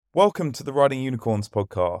Welcome to the Riding Unicorns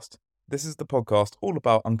podcast. This is the podcast all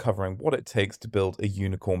about uncovering what it takes to build a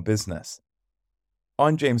unicorn business.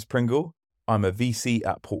 I'm James Pringle. I'm a VC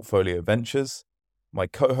at Portfolio Ventures. My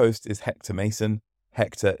co-host is Hector Mason.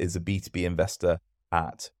 Hector is a B2B investor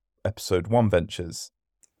at Episode 1 Ventures.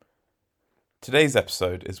 Today's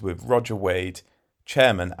episode is with Roger Wade,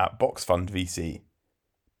 chairman at Boxfund VC.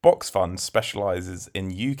 Boxfund specialises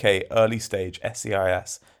in UK early stage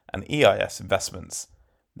SEIS and EIS investments.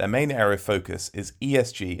 Their main area of focus is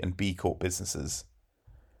ESG and B Corp businesses.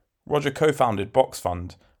 Roger co-founded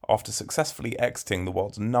Boxfund after successfully exiting the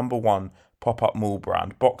world's #1 pop-up mall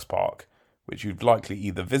brand Boxpark, which you've likely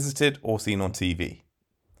either visited or seen on TV.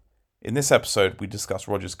 In this episode, we discuss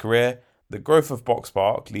Roger's career, the growth of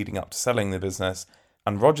Boxpark leading up to selling the business,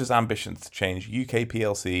 and Roger's ambitions to change UK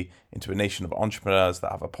PLC into a nation of entrepreneurs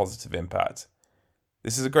that have a positive impact.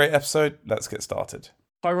 This is a great episode. Let's get started.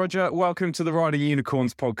 Hi, Roger. Welcome to the Riding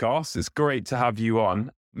Unicorns podcast. It's great to have you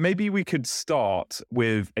on. Maybe we could start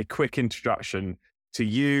with a quick introduction to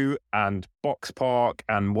you and Boxpark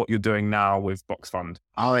and what you're doing now with Boxfund.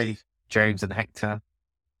 Hi, James and Hector.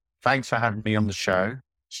 Thanks for having me on the show.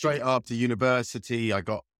 Straight after university, I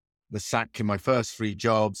got the sack in my first 3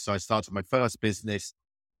 jobs. So I started my first business,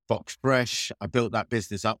 Box Fresh. I built that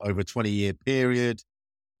business up over a 20-year period.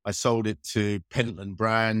 I sold it to Pentland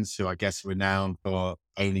Brands, who I guess are renowned for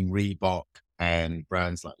owning Reebok and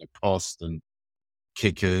brands like Lacoste and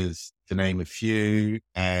Kickers, to name a few,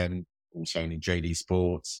 and also owning JD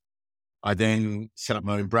Sports. I then set up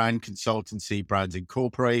my own brand consultancy, Brands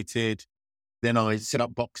Incorporated. Then I set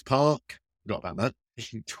up Boxpark, forgot about that,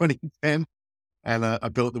 in 2010. And I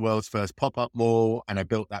built the world's first pop-up mall, and I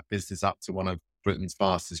built that business up to one of Britain's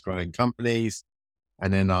fastest growing companies.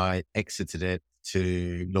 And then I exited it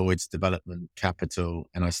to Lloyd's Development Capital,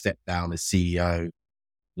 and I stepped down as CEO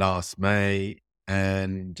last May,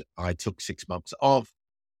 and I took 6 months off.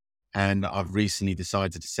 And I've recently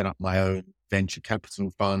decided to set up my own venture capital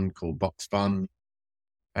fund called Boxfund.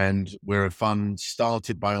 And we're a fund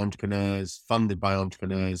started by entrepreneurs, funded by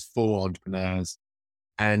entrepreneurs, for entrepreneurs.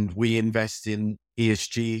 And we invest in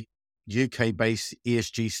ESG, UK-based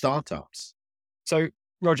ESG startups. So,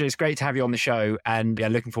 Roger, it's great to have you on the show, and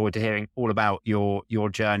looking forward to hearing all about your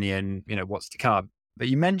journey and what's to come. But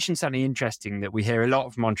you mentioned something interesting that we hear a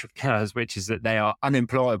lot from entrepreneurs, which is that they are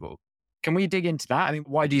unemployable. Can we dig into that? I mean,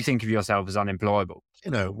 why do you think of yourself as unemployable?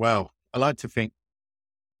 Well, I like to think,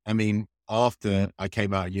 after I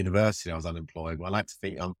came out of university, I was unemployable. I like to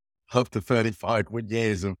think after 35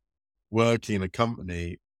 years of working in a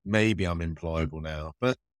company, maybe I'm employable now.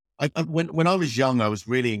 But when I was young, I was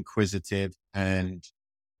really inquisitive. And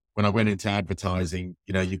when I went into advertising,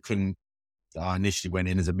 I initially went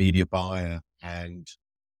in as a media buyer. And,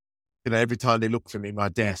 every time they looked for me at my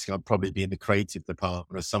desk, I'd probably be in the creative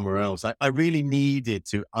department or somewhere else. I really needed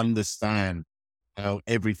to understand how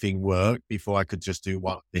everything worked before I could just do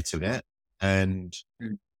one bit of it. And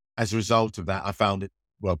as a result of that,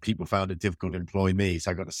 people found it difficult to employ me.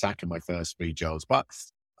 So I got a sack in my first 3 jobs. But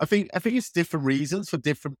I think it's different reasons for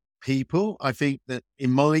different people. I think that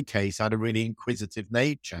in my case, I had a really inquisitive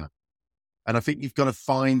nature. And I think you've got to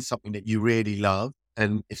find something that you really love.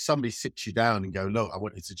 And if somebody sits you down and go, look, I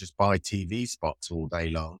want you to just buy TV spots all day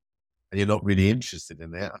long, and you're not really interested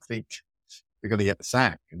in it, I think you're going to get the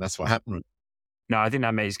sack. And that's what happened. No, I think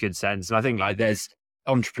that makes good sense. And I think there's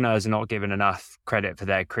entrepreneurs are not given enough credit for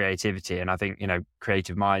their creativity. And I think,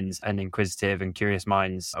 creative minds and inquisitive and curious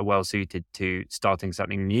minds are well suited to starting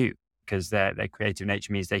something new, because their creative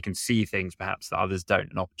nature means they can see things perhaps that others don't,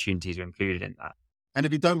 and opportunities are included in that. And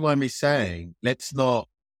if you don't mind me saying, let's not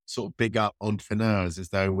sort of big up entrepreneurs as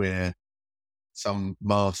though we're some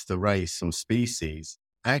master race or species.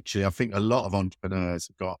 Actually, I think a lot of entrepreneurs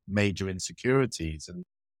have got major insecurities, and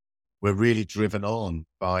we're really driven on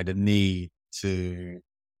by the need to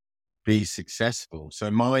be successful. So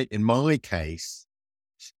in my case,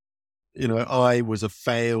 I was a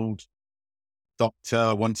failed doctor.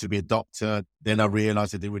 I wanted to be a doctor. Then I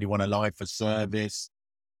realized I didn't really want a life for service.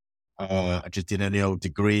 I just did any old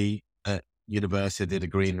degree at university. I did a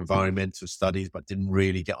degree in environmental studies, but didn't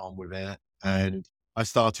really get on with it. And I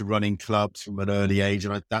started running clubs from an early age.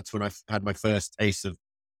 And that's when I had my first taste of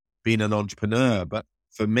being an entrepreneur. But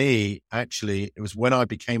for me, actually, it was when I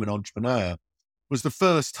became an entrepreneur, was the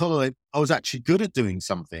first time I was actually good at doing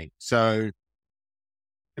something. So,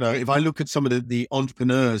 if I look at some of the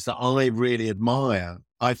entrepreneurs that I really admire,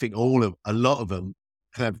 I think a lot of them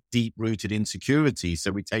have deep-rooted insecurities.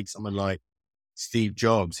 So we take someone like Steve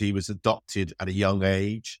Jobs. He was adopted at a young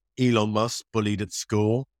age. Elon Musk, bullied at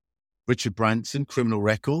school. Richard Branson, criminal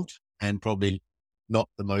record, and probably not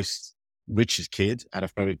the most richest kid at a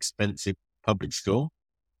very expensive public school.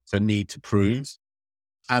 So need to prove.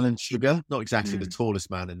 Alan Sugar, not exactly the tallest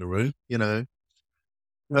man in the room, you know.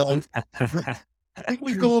 Well, I think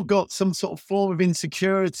we've all got some sort of form of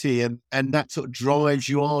insecurity and that sort of drives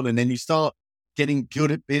you on. And then you start getting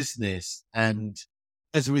good at business. And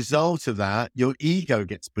as a result of that, your ego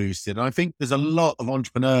gets boosted. And I think there's a lot of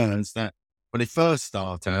entrepreneurs that when they first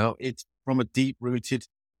start out, it's from a deep rooted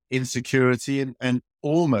insecurity and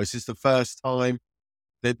almost it's the first time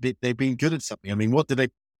that they've been good at something. I mean,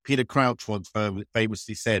 Peter Crouch once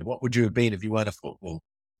famously said, what would you have been if you weren't a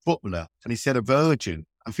footballer? And he said, a virgin.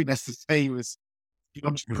 I think that's the same as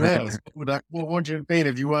entrepreneurs. What would you have been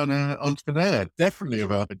if you weren't an entrepreneur? Definitely a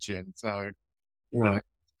virgin. So, right.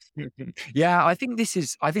 Yeah, I think this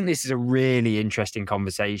is a really interesting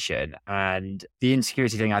conversation, and the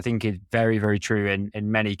insecurity thing I think is very, very true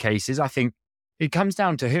in many cases. I think it comes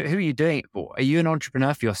down to who are you doing it for? Are you an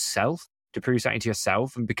entrepreneur for yourself to prove something to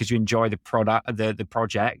yourself and because you enjoy the product, the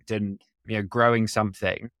project, and growing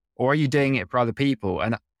something, or are you doing it for other people?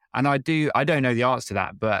 And I don't know the answer to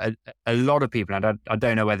that, but a lot of people, and I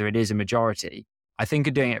don't know whether it is a majority, I think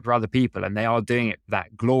are doing it for other people, and they are doing it for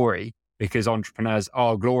that glory. Because entrepreneurs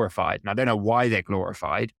are glorified. And I don't know why they're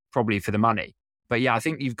glorified, probably for the money. But yeah, I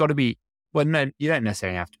think you've got to be, well, no, you don't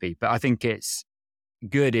necessarily have to be, but I think it's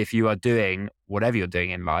good if you are doing whatever you're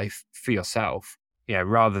doing in life for yourself,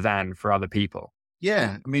 rather than for other people.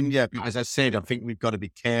 Yeah. I mean, yeah, as I said, I think we've got to be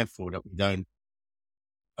careful that we don't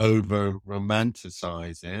over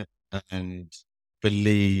romanticize it and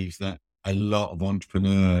believe that a lot of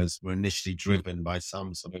entrepreneurs were initially driven by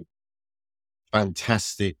some sort of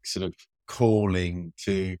fantastic sort of calling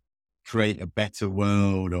to create a better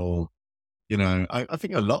world, or I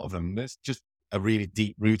think a lot of them, there's just a really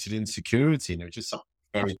deep rooted insecurity, just something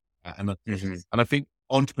very and I think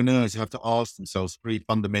entrepreneurs have to ask themselves three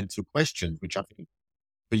fundamental questions, which I think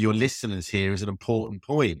for your listeners here is an important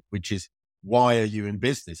point, which is, why are you in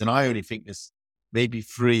business? And I only think there's maybe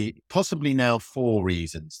 3, possibly now 4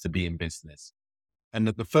 reasons to be in business. And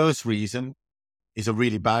the first reason is a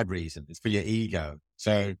really bad reason. It's for your ego.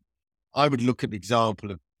 So I would look at the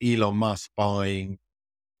example of Elon Musk buying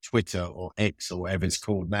Twitter or X or whatever it's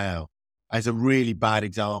called now as a really bad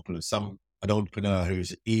example of an entrepreneur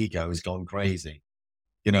whose ego has gone crazy.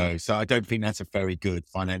 So I don't think that's a very good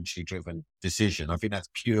financially driven decision. I think that's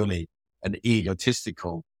purely an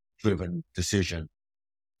egotistical driven decision.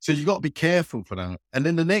 So you've got to be careful for that. And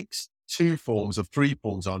then the next 3 forms of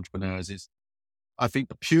entrepreneurs is, I think,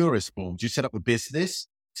 the purest forms. You set up a business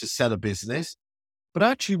to sell a business. But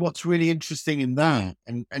actually what's really interesting in that,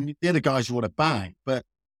 and they're the guys you want to bang, but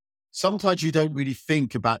sometimes you don't really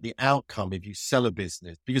think about the outcome if you sell a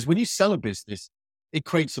business. Because when you sell a business, it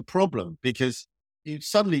creates a problem because you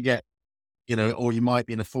suddenly get, or you might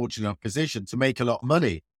be in a fortunate enough position to make a lot of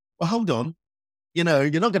money. Well, hold on. You're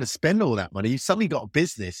not going to spend all that money. You've suddenly got a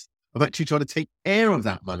business of actually trying to take care of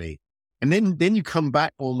that money. And then you come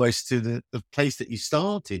back almost to the place that you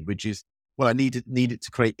started, which is, well, I need it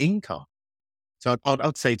to create income. So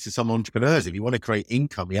I'd say to some entrepreneurs, if you want to create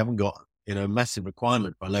income, you haven't got, a massive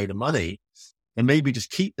requirement for a load of money, then maybe just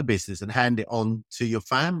keep the business and hand it on to your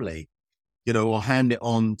family, or hand it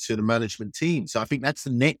on to the management team. So I think that's the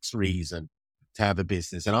next reason to have a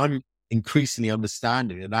business. And I'm increasingly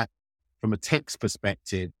understanding that from a tax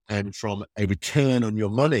perspective and from a return on your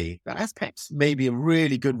money, that's perhaps maybe a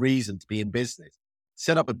really good reason to be in business.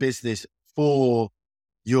 Set up a business for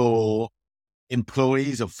your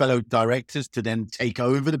employees or fellow directors to then take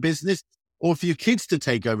over the business, or for your kids to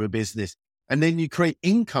take over a business, and then you create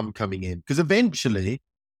income coming in. Because eventually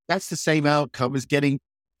that's the same outcome as getting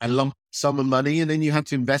a lump sum of money, and then you have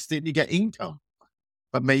to invest it and you get income.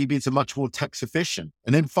 But maybe it's a much more tax efficient.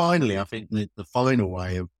 And then finally, I think the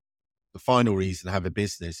final reason to have a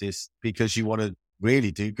business is because you want to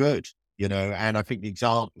really do good, and I think the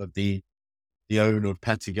example of the owner of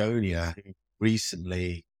Patagonia who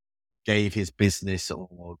recently gave his business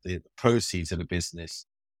or the proceeds of the business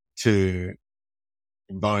to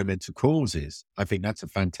environmental causes. I think that's a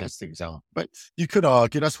fantastic example. But you could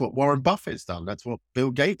argue that's what Warren Buffett's done. That's what Bill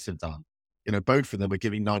Gates have done. Both of them are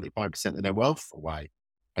giving 95% of their wealth away.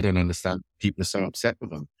 I don't understand people are so upset with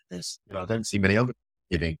them. I don't see many other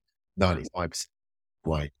giving 95%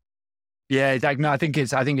 away. Yeah, exactly. No, I think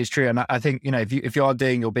it's true. And I think, if you are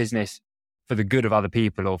doing your business for the good of other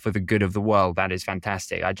people or for the good of the world, that is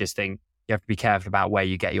fantastic. I just think you have to be careful about where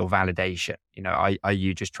you get your validation. Are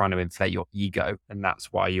you just trying to inflate your ego, and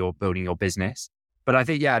that's why you're building your business? But I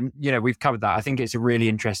think, we've covered that. I think it's a really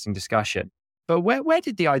interesting discussion. But where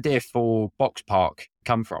did the idea for Box Park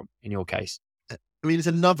come from in your case? I mean, it's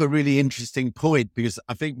another really interesting point, because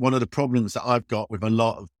I think one of the problems that I've got with a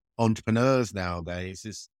lot of entrepreneurs nowadays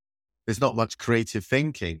is there's not much creative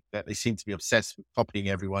thinking, that they seem to be obsessed with copying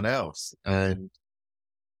everyone else. And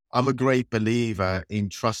I'm a great believer in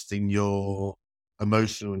trusting your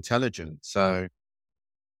emotional intelligence. So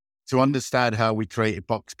to understand how we created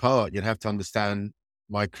Box Part, you'd have to understand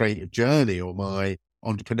my creative journey or my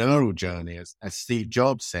entrepreneurial journey, as Steve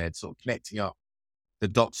Jobs said, sort of connecting up the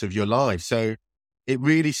dots of your life. So it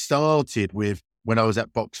really started with when I was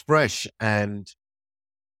at Box Fresh, and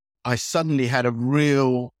I suddenly had a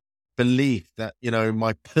real belief that,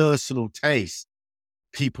 my personal taste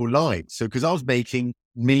people liked. So, because I was making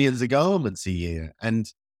millions of garments a year,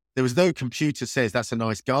 and there was no computer says that's a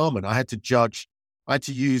nice garment. I had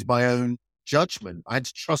to use my own judgment. I had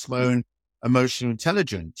to trust my own emotional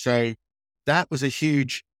intelligence. So that was a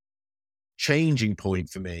huge changing point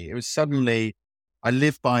for me. It was suddenly, I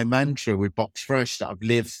lived by a mantra with Box Fresh that I've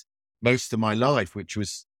lived most of my life, which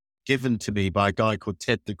was given to me by a guy called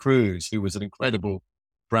Ted DeCruz, who was an incredible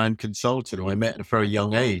brand consultant who I met at a very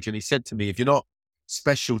young age. And he said to me, if you're not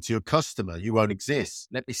special to your customer, you won't exist.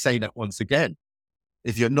 Let me say that once again.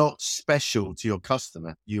 If you're not special to your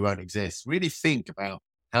customer, you won't exist. Really think about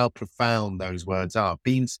how profound those words are,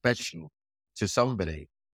 being special to somebody.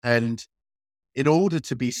 And in order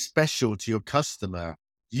to be special to your customer,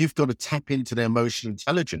 you've got to tap into their emotional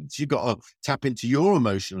intelligence. You've got to tap into your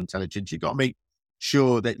emotional intelligence. You've got to make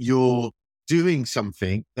sure that you're doing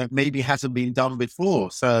something that maybe hasn't been done before.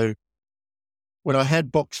 So when I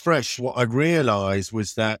had Box Fresh, what I realized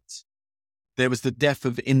was that there was the death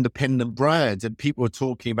of independent brands, and people were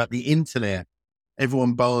talking about the internet,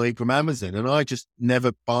 everyone buying from Amazon. And I just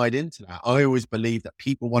never bought into that. I always believed that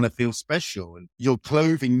people want to feel special, and your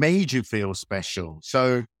clothing made you feel special.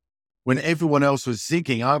 So when everyone else was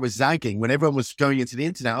zigging, I was zagging. When everyone was going into the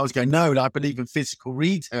internet, I was going, no, I believe in physical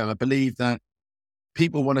retail. I believe that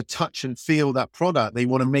people want to touch and feel that product. They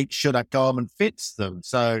want to make sure that garment fits them.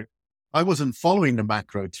 So I wasn't following the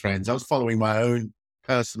macro trends. I was following my own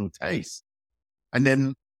personal taste. And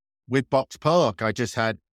then with Box Park, I just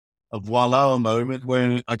had a voila moment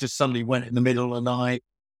where I just suddenly went in the middle of the night.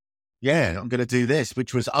 Yeah, I'm going to do this,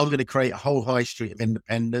 which was I'm going to create a whole high street of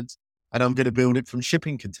independence, and I'm going to build it from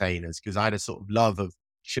shipping containers, because I had a sort of love of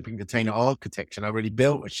shipping container architecture. And I really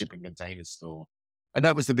built a shipping container store. And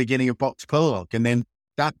that was the beginning of Box Park. And then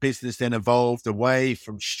that business then evolved away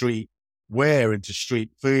from street wear into street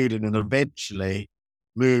food, and then eventually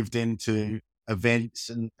moved into events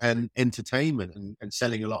and entertainment and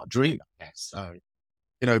selling a lot of drink, I guess. So,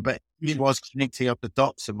 but it was connecting up the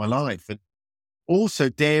dots in my life, and also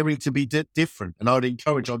daring to be different. And I'd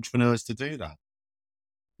encourage entrepreneurs to do that.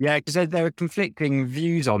 Yeah, because there are conflicting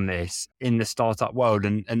views on this in the startup world.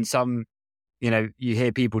 And some, you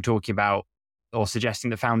hear people talking about or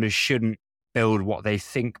suggesting that founders shouldn't build what they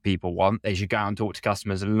think people want. They should go out and talk to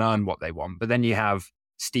customers and learn what they want. But then you have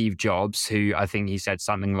Steve Jobs, who I think he said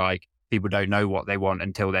something like, people don't know what they want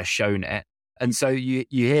until they're shown it. And so you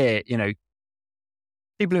hear,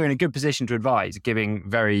 people who are in a good position to advise giving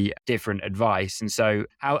very different advice. And so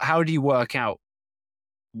how do you work out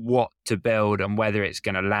what to build and whether it's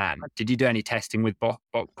going to land? Did you do any testing with Box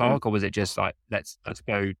Park, or was it just like, let's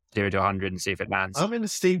go 0 to 100 and see if it lands? I'm in the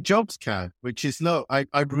Steve Jobs camp, which is, look, I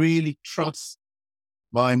really trust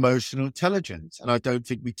my emotional intelligence. And I don't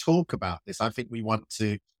think we talk about this. I think we want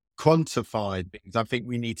to quantify things. I think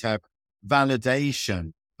we need to have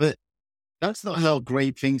validation, but that's not how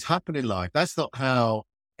great things happen in life. That's not how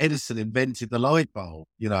Edison invented the light bulb.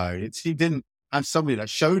 He didn't have somebody that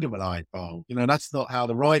showed him a light bulb. That's not how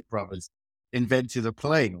the Wright brothers invented a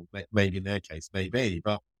plane, or maybe in their case, maybe,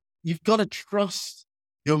 but you've got to trust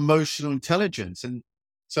your emotional intelligence. And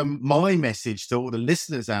so my message to all the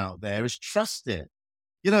listeners out there is trust it.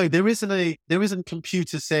 There isn't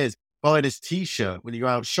computer says buy this t-shirt when you go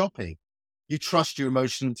out shopping. You trust your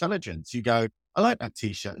emotional intelligence. You go, I like that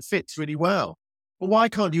t-shirt. It fits really well. Well, why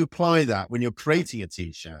can't you apply that when you're creating a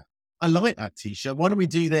t-shirt? I like that t-shirt. Why don't we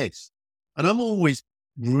do this? And I'm always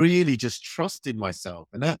really just trusting myself.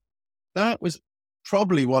 And that was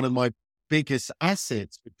probably one of my biggest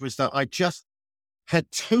assets, was that I just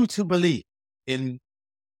had total belief in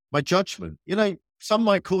my judgment. Some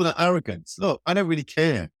might call that arrogance. Look, I don't really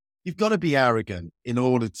care. You've got to be arrogant in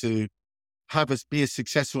order to be a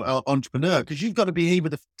successful entrepreneur, because you've got to be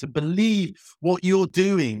able to believe what you're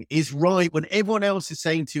doing is right when everyone else is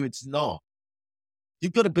saying to you it's not.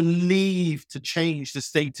 You've got to believe to change the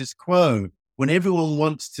status quo when everyone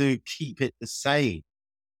wants to keep it the same.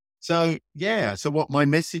 So what my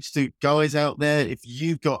message to guys out there, if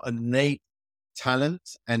you've got innate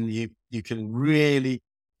talent and you've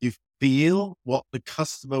feel what the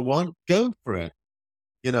customer want, go for it.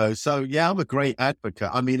 So yeah, I'm a great advocate.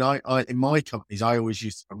 I mean, I in my companies, I always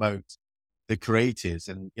used to promote the creators,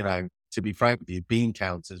 and to be frank with you, bean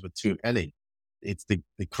counters were too early. It's the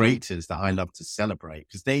creators that I love to celebrate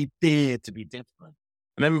because they dare to be different.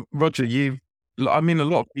 And then Roger, a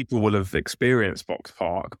lot of people will have experienced Box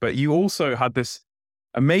Park, but you also had this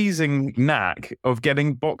amazing knack of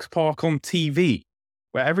getting Box Park on TV,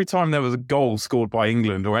 where every time there was a goal scored by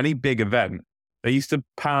England or any big event, they used to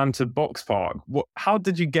pan to Box Park. How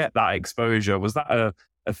did you get that exposure? Was that a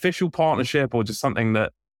official partnership or just something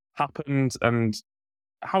that happened? And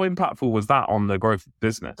how impactful was that on the growth of the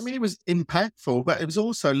business? I mean, it was impactful, but it was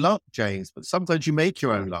also luck, James. But sometimes you make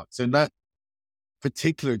your own luck. So in that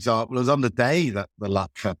particular example, it was on the day that the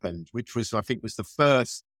luck happened, which was, I think, was the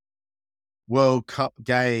first World Cup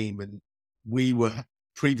game, and we were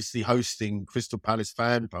previously hosting Crystal Palace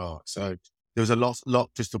Fan Park. So there was a lot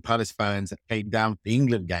of Crystal Palace fans that came down to the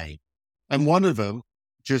England game. And one of them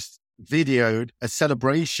just videoed a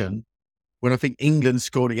celebration when I think England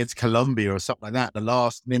scored against Colombia or something like that, the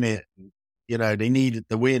last minute, they needed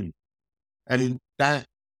the win. And that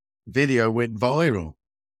video went viral.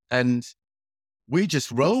 And we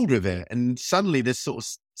just rolled with it. And suddenly this sort of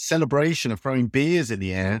celebration of throwing beers in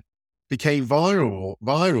the air became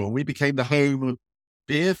viral. We became the home of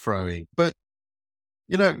beer throwing. But,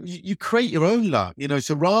 you create your own luck,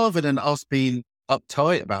 so rather than us being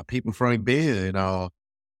uptight about people throwing beer in our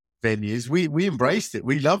venues, we embraced it.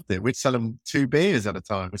 We loved it. We'd sell them 2 beers at a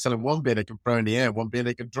time. We'd sell them 1 beer they can throw in the air, 1 beer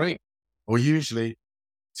they can drink, or usually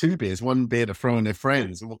 2 beers, 1 beer to throw in their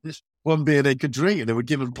friends, and 1 beer they could drink. And they would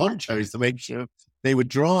give them ponchos to make sure they were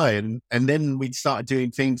dry. And then we'd start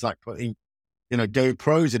doing things like putting,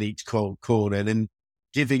 GoPros in each corner and then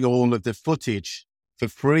giving all of the footage for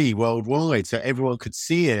free worldwide so everyone could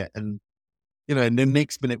see it. And, and the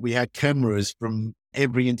next minute we had cameras from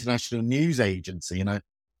every international news agency.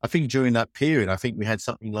 I think during that period, we had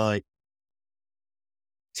something like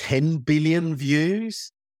 10 billion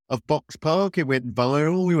views of Box Park. It went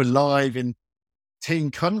viral. We were live in 10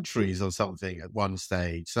 countries or something at one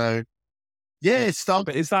stage. So, yeah, it started.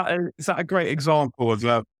 But is that a great example of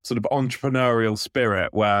a sort of entrepreneurial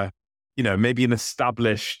spirit where, maybe an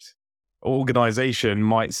established organization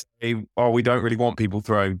might say, oh, we don't really want people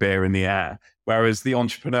throwing beer in the air. Whereas the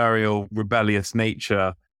entrepreneurial, rebellious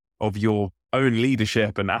nature of your own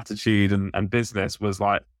leadership and attitude and business was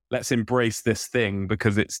like, let's embrace this thing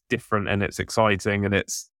because it's different and it's exciting and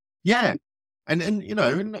it's... Yeah. And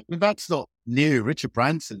that's not new. Richard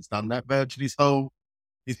Branson's done that virtually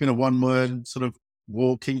he's been a one-word sort of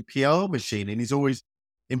walking PR machine, and he's always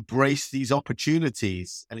embraced these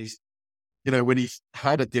opportunities. And he's, when he's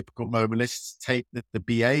had a difficult moment, let's take the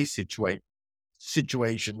BA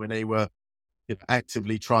situation when they were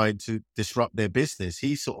actively trying to disrupt their business.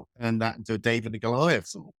 He sort of turned that into a David and Goliath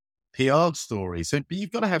sort of PR story. So but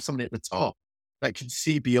you've got to have somebody at the top that can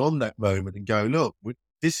see beyond that moment and go, look,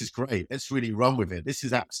 this is great. Let's really run with it. This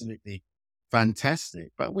is absolutely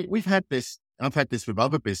fantastic. But we've had this. I've had this with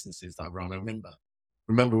other businesses that I run. I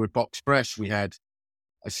remember with Box Fresh, we had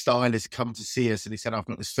a stylist come to see us and he said, I've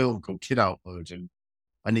got this film called Kid Outward and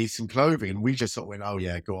I need some clothing. And we just sort of went, oh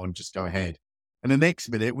yeah, go on, just go ahead. And the next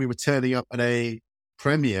minute we were turning up at a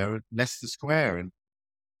premiere at Leicester Square,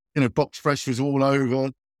 and, Box Fresh was all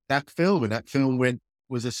over that film. And that film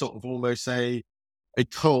was a sort of almost a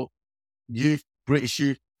cult British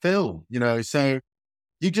youth film, so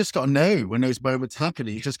you just got to know when those moments happen.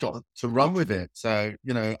 You just got to run with it. So,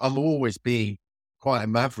 I'm always being quite a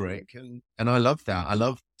maverick and I love that. I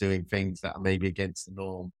love doing things that are maybe against the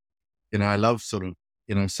norm. I love sort of,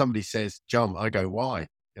 if somebody says jump, I go, why?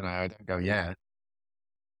 I don't go, yeah.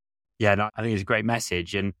 Yeah, no, I think it's a great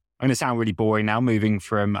message. And I'm going to sound really boring now, moving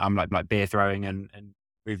from like beer throwing and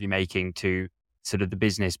movie making to sort of the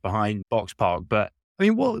business behind Box Park. But I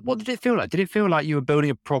mean, what did it feel like? Did it feel like you were building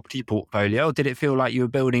a property portfolio? Or did it feel like you were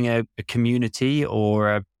building a community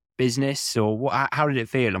or a business? Or how did it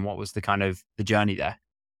feel? And what was the kind of the journey there?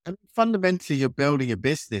 And fundamentally, you're building a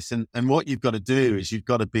business. And what you've got to do is you've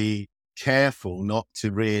got to be careful not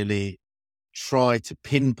to really try to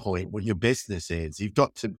pinpoint what your business is. You've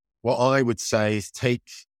got to, what I would say is take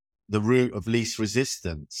the route of least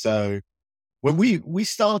resistance. So when we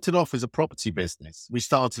started off as a property business, we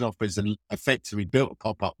started off as effectively built a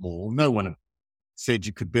pop-up mall. No one said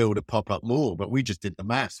you could build a pop-up mall, but we just did the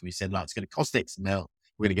maths. We said, like, it's going to cost X amount.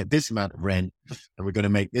 We're going to get this amount of rent and we're going to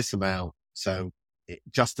make this amount. So it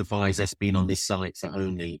justifies us being on this site for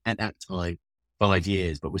only, at that time, 5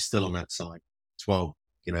 years, but we're still on that site 12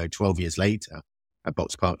 years later at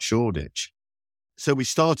Box Park Shoreditch. So we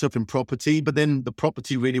started up in property, but then the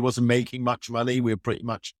property really wasn't making much money. We were pretty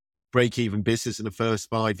much break-even business in the first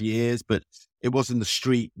 5 years, but it wasn't the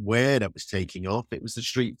streetwear that was taking off. It was the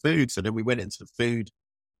street food. So then we went into the food.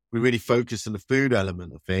 We really focused on the food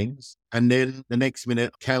element of things. And then the next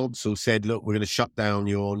minute, council said, look, we're going to shut down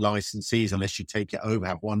your licensees unless you take it over,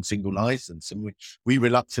 have one single license. And we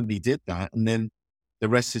reluctantly did that. And then the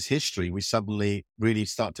rest is history. We suddenly really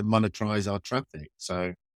start to monetize our traffic.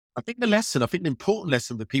 So I think the important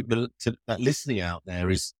lesson for people that are listening out there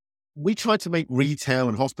is we try to make retail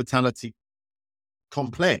and hospitality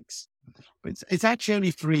complex. It's actually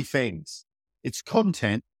only three things. It's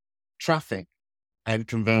content, traffic, and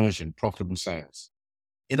conversion, profitable sales.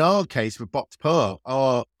 In our case with Box Park,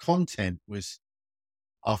 our content was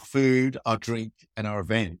our food, our drink, and our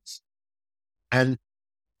events. And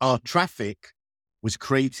our traffic was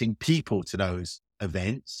creating people to those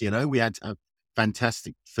events. You know, we had to have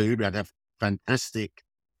fantastic food, we had to have fantastic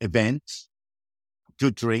events,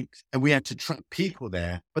 good drinks, and we had to attract people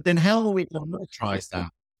there. But then how are we going to monetize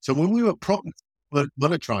that? So when we were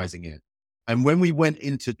monetizing it, and when we went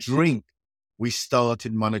into drink, we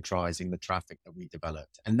started monetizing the traffic that we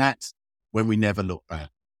developed. And that's when we never looked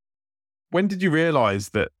back. When did you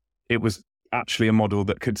realize that it was actually a model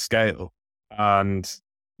that could scale? And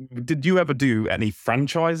did you ever do any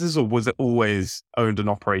franchises, or was it always owned and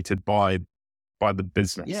operated by the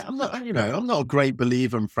business? Yeah, I'm not a great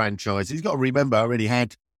believer in franchises. You've got to remember, I already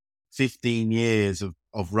had 15 years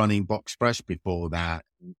of running Box Fresh before that,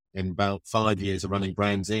 and about 5 years of running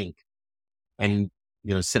Brands Inc. And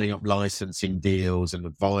setting up licensing deals and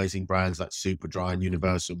advising brands like Superdry and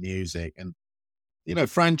Universal Music. And,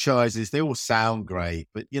 franchises, they all sound great,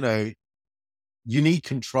 but, you need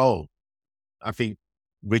control. I think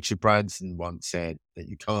Richard Branson once said that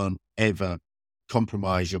you can't ever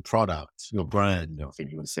compromise your product, your brand, I think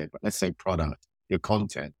he would have said, but let's say product, your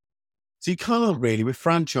content. So you can't really, with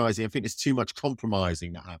franchising, I think there's too much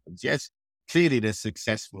compromising that happens. Yes, clearly there's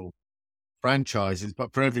successful franchises,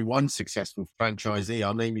 but for every one successful franchisee,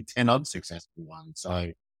 I'll name you 10 unsuccessful ones.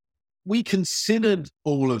 So we considered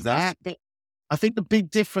all of that, but I think the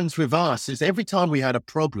big difference with us is every time we had a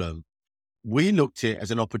problem, we looked at it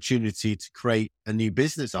as an opportunity to create a new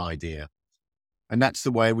business idea. And that's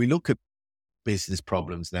the way we look at business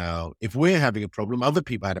problems now. If we're having a problem, other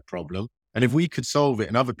people had a problem. And if we could solve it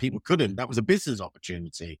and other people couldn't, that was a business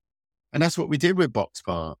opportunity. And that's what we did with Box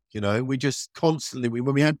Park. We just constantly,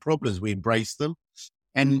 when we had problems, we embraced them.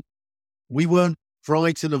 And we weren't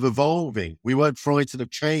frightened of evolving. We weren't frightened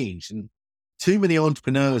of change. And too many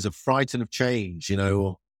entrepreneurs are frightened of change,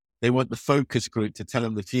 or they want the focus group to tell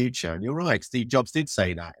them the future. And you're right, Steve Jobs did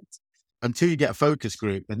say that. Until you get a focus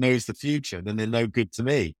group that knows the future, then they're no good to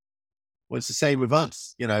me. Well, it's the same with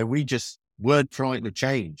us. We just weren't frightened of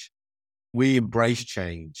change. We embrace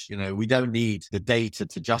change. We don't need the data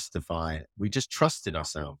to justify it. We just trusted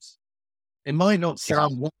ourselves. It might not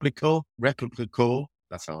sound replicable.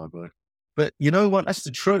 That's how I work. But you know what? That's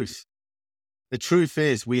the truth. The truth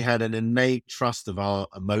is we had an innate trust of our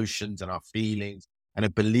emotions and our feelings and a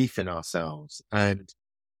belief in ourselves. And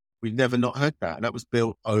we've never not had that. And that was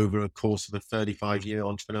built over a course of a 35-year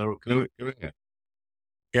entrepreneurial career.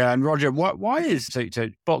 Yeah. And Roger, why is, so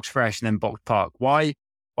Box Fresh and then Box Park, why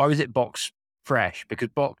was it Box Fresh? Because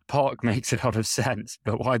Box Park makes a lot of sense,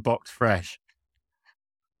 but why Box Fresh?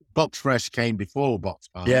 Box Fresh came before Box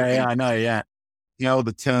Park. Yeah, I know, yeah.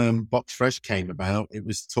 The term Box Fresh came about, it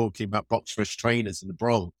was talking about Box Fresh trainers in the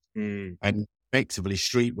Bronx. And effectively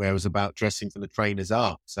streetwear was about dressing for the trainers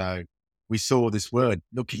up. So we saw this word,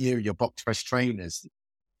 look at you, your Box Fresh trainers.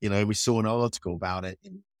 We saw an article about it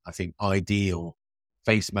in, I think, Ideal,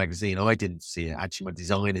 Face magazine. I didn't see it. Actually, my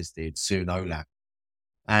designers did, Sue Nolak.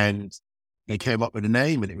 And they came up with a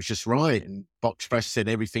name and it was just right. And Box Fresh said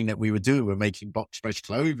everything that we were doing, we're making Box Fresh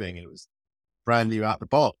clothing. It was brand new out the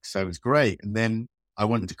box. So it was great. And then I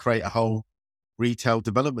wanted to create a whole retail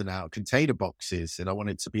development out of container boxes, and I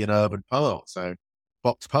wanted to be an urban park. So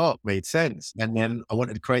Box Park made sense. And then I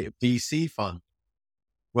wanted to create a VC fund.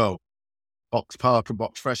 Well, Box Park and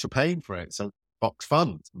Box Fresh are paying for it. So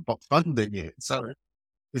Boxfund, Boxfunding it. So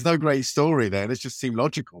there's no great story there. It just seemed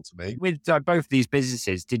logical to me. With both these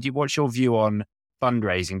businesses, what's your view on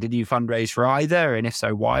fundraising? Did you fundraise for either? And if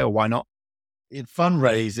so, why or why not? In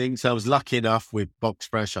fundraising, so I was lucky enough with Box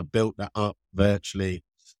Fresh, I built that up virtually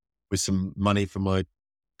with some money from my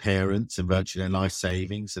parents and virtually their life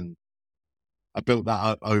savings. And I built that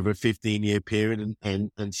up over a 15-year period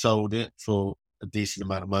and sold it for a decent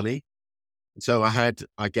amount of money. So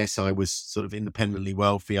I guess I was sort of independently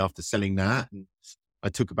wealthy after selling that. And I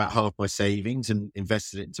took about half my savings and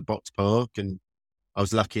invested it into Box Park. And I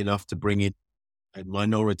was lucky enough to bring in a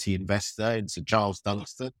minority investor in Sir Charles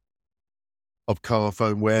Dunstan of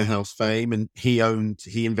Carphone Warehouse fame. And he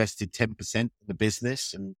invested 10% in the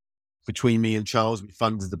business. And between me and Charles, we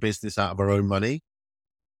funded the business out of our own money.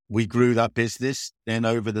 We grew that business then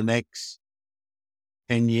over the next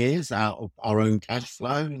 10 years out of our own cash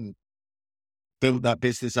flow and built that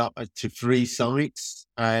business up to 3 sites.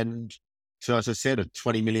 And so, as I said, a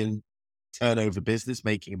 20 million turnover business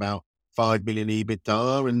making about 5 million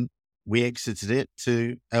EBITDA. And we exited it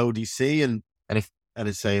to LDC and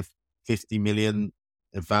I say a 50 million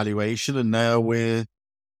valuation. And now we're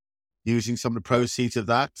using some of the proceeds of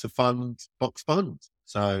that to fund Boxfund.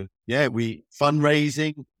 So yeah,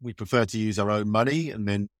 fundraising, we prefer to use our own money, and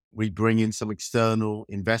then we bring in some external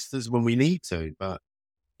investors when we need to. But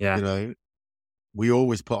we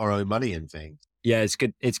always put our own money in things. Yeah, it's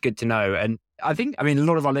good. It's good to know. And I mean, a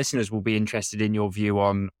lot of our listeners will be interested in your view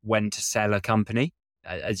on when to sell a company.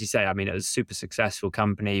 As you say, I mean, it was a super successful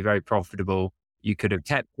company, very profitable. You could have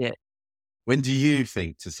kept it. When do you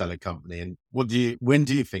think to sell a company, and when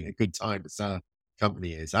do you think a good time to sell a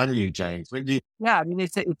company is? And you, James, when do you? Yeah, I mean,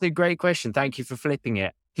 it's a great question. Thank you for flipping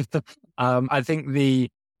it. I think the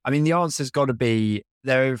answer's got to be,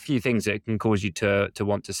 there are a few things that can cause you to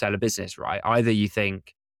want to sell a business, right? Either you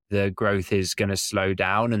think the growth is going to slow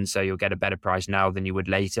down and so you'll get a better price now than you would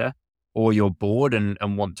later, or you're bored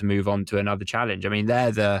and want to move on to another challenge. I mean,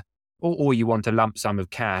 or you want a lump sum of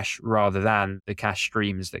cash rather than the cash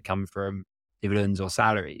streams that come from dividends or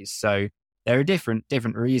salaries. So there are different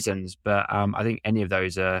reasons, but I think any of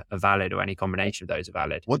those are valid, or any combination of those are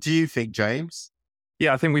valid. What do you think, James?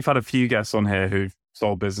 Yeah, I think we've had a few guests on here who've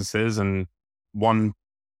sold businesses, and one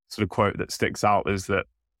sort of quote that sticks out is that,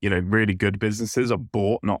 really good businesses are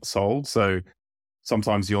bought, not sold. So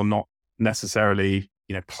sometimes you're not necessarily,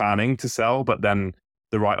 planning to sell, but then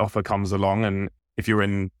the right offer comes along. And if you're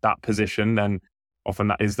in that position, then often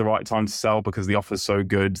that is the right time to sell because the offer's so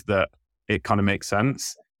good that it kind of makes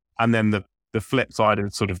sense. And then the flip side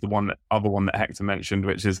is sort of other one that Hector mentioned,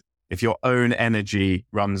 which is if your own energy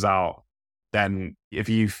runs out, then if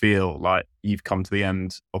you feel like you've come to the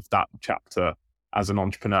end of that chapter as an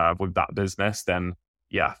entrepreneur with that business, then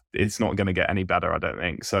yeah, it's not going to get any better, I don't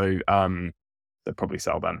think. So they'll probably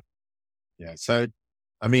sell then. Yeah. So,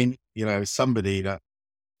 I mean, somebody that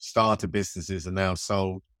started businesses and now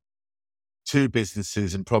sold 2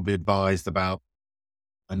 businesses and probably advised about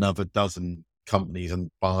another dozen companies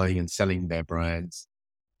and buying and selling their brands.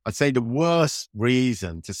 I'd say the worst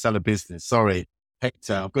reason to sell a business, sorry,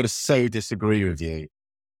 Hector, I've got to so disagree with you.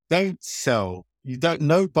 Don't sell.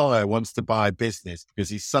 No buyer wants to buy a business because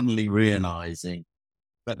he's suddenly realizing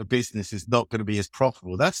that the business is not going to be as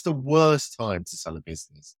profitable. That's the worst time to sell a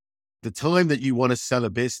business. The time that you want to sell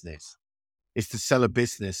a business is to sell a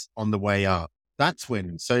business on the way up. That's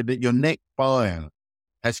when, so that your next buyer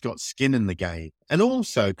has got skin in the game. And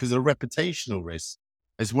also because of the reputational risk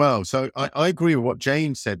as well. So I agree with what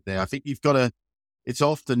James said there. I think it's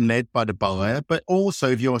often led by the buyer, but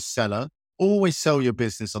also if you're a seller, always sell your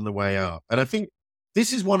business on the way up. And I think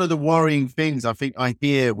this is one of the worrying things I think I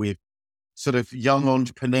hear with sort of young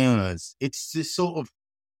entrepreneurs. It's this sort of,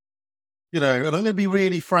 and I'm going to be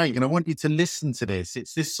really frank, and I want you to listen to this.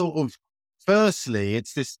 It's this sort of, firstly,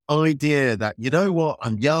 it's this idea that,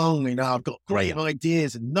 I'm young, I've got great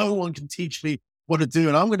ideas and no one can teach me what to do.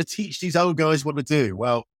 And I'm going to teach these old guys what to do.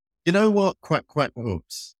 Well, you know what? Quack, quack,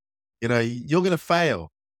 whoops. You're going to fail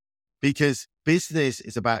because business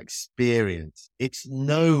is about experience. It's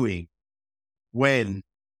knowing when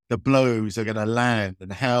the blows are going to land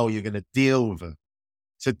and how you're going to deal with them.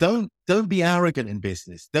 So don't be arrogant in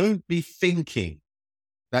business. Don't be thinking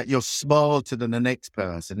that you're smarter than the next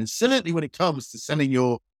person. And certainly when it comes to selling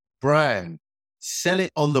your brand, sell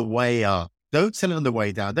it on the way up. Don't sell it on the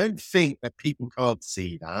way down. Don't think that people can't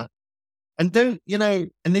see that. And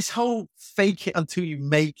and this whole fake it until you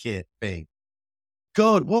make it thing.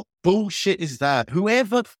 God, what bullshit is that?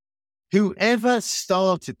 Whoever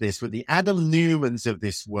started this with the Adam Newmans of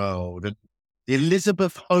this world and the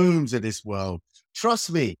Elizabeth Holmes of this world,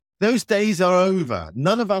 trust me, those days are over.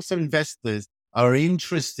 None of us investors are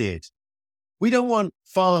interested. We don't want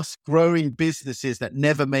fast growing businesses that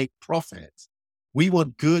never make profit. We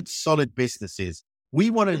want good, solid businesses. We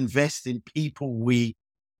want to invest in people we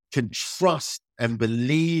can trust and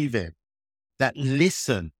believe in, that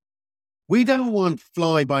listen. We don't want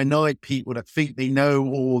fly by night people that think they know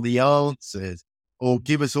all the answers or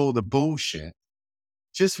give us all the bullshit.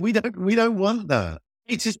 We don't want that.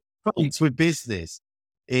 It's just problems with business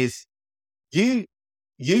is be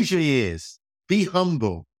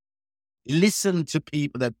humble. Listen to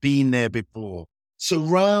people that have been there before.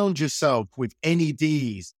 Surround yourself with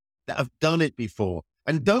NEDs that have done it before.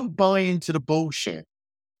 And don't buy into the bullshit.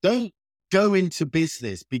 Don't go into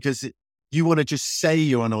business because you want to just say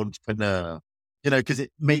you're an entrepreneur, because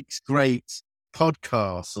it makes great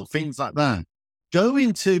podcasts or things like that. Go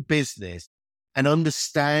into business and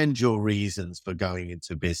understand your reasons for going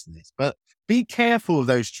into business. But be careful of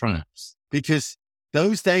those traps because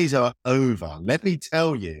those days are over. Let me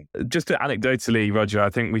tell you. Just anecdotally, Roger, I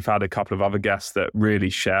think we've had a couple of other guests that really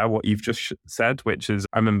share what you've just said, which is,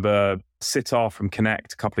 I remember Sitar from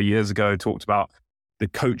Connect a couple of years ago talked about the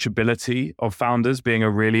coachability of founders being a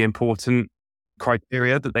really important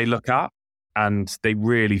criteria that they look at. And they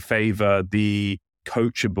really favor the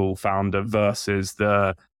coachable founder versus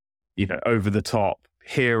the, over the top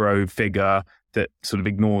hero figure that sort of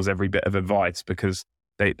ignores every bit of advice, because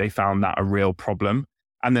they found that a real problem.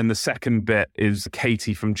 And then the second bit is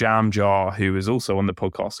Katie from Jam Jar, who was also on the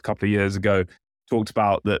podcast a couple of years ago, talked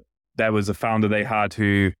about that there was a founder they had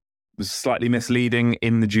who was slightly misleading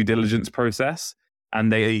in the due diligence process,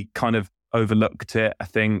 and they kind of overlooked it, I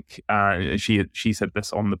think. She said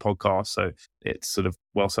this on the podcast, so it's sort of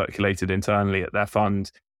well circulated internally at their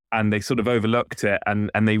fund, and they sort of overlooked it,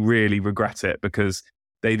 and they really regret it because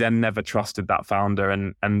they then never trusted that founder,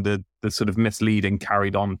 and the sort of misleading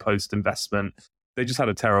carried on post-investment. They just had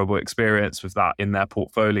a terrible experience with that in their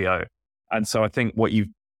portfolio. And so I think what you've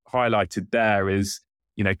highlighted there is,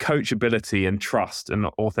 coachability and trust and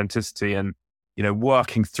authenticity and,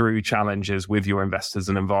 working through challenges with your investors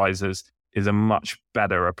and advisors is a much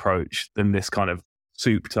better approach than this kind of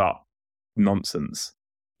souped up nonsense.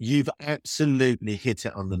 You've absolutely hit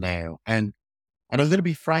it on the nail. And I'm going to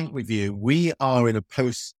be frank with you. We are in a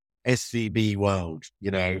post SVB world,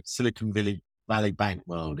 Silicon Valley Bank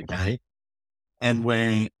world, okay? And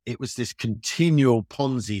where it was this continual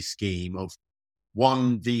Ponzi scheme of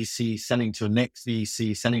one VC selling to a next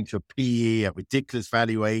VC, selling to a PE at ridiculous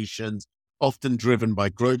valuations, often driven by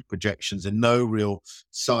growth projections and no real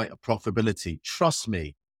sight of profitability. Trust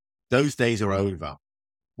me, those days are over.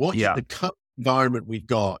 The current environment we've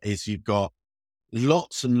got is you've got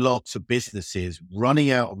lots and lots of businesses running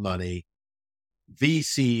out of money,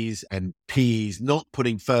 VCs and PEs not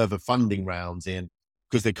putting further funding rounds in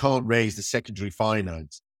because they can't raise the secondary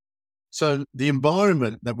finance. So the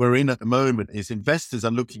environment that we're in at the moment is investors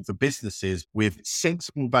are looking for businesses with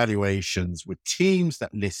sensible valuations, with teams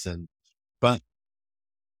that listen, but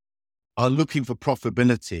are looking for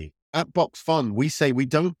profitability. At Boxfund, we say we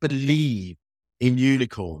don't believe in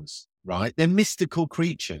unicorns, right? They're mystical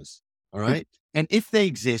creatures, all right? And if they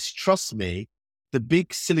exist, trust me, the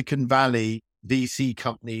big Silicon Valley VC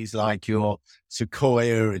companies like your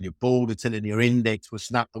Sequoia and your Balderton and your Index will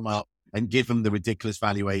snap them up and give them the ridiculous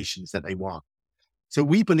valuations that they want. So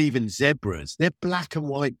we believe in zebras. They're black and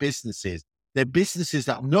white businesses. They're businesses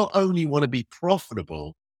that not only want to be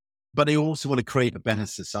profitable, but they also want to create a better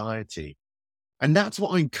society. And that's what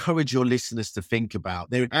I encourage your listeners to think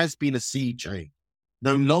about. There has been a sea change.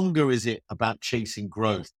 No longer is it about chasing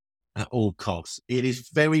growth at all costs. It is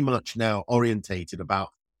very much now orientated about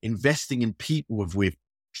investing in people with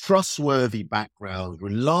trustworthy backgrounds,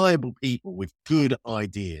 reliable people with good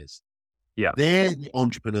ideas. Yeah. They're the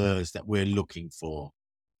entrepreneurs that we're looking for.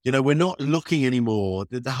 We're not looking anymore.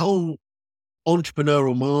 The whole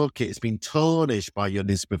entrepreneurial market has been tarnished by your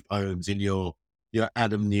Elizabeth Holmes and your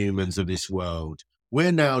Adam Newmans of this world.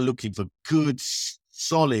 We're now looking for good,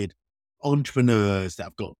 solid entrepreneurs that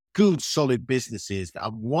have got good, solid businesses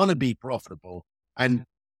that want to be profitable and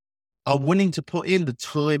are willing to put in the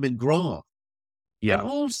time and graft. Yeah. And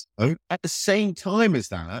also, at the same time as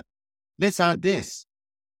that, let's add this.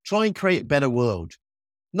 Try and create a better world.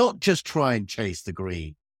 Not just try and chase the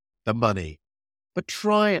green, the money, but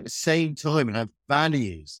try at the same time and have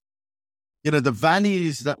values. The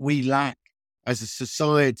values that we lack as a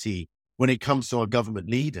society when it comes to our government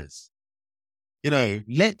leaders.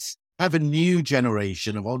 Let's have a new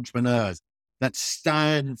generation of entrepreneurs that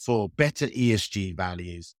stand for better ESG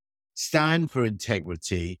values, stand for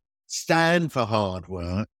integrity, stand for hard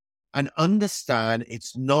work, and understand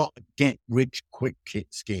it's not a get rich quick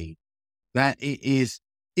scheme. That it is,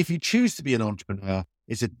 if you choose to be an entrepreneur,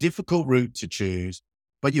 it's a difficult route to choose,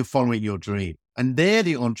 but you're following your dream. And they're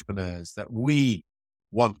the entrepreneurs that we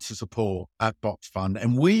want to support at Boxfund,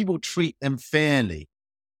 and we will treat them fairly.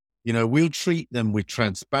 We'll treat them with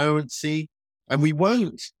transparency, and we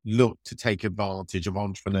won't look to take advantage of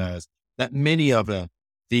entrepreneurs that many other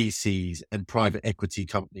VCs and private equity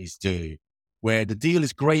companies do, where the deal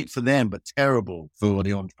is great for them, but terrible for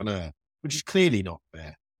the entrepreneur, which is clearly not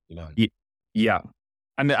fair. Yeah.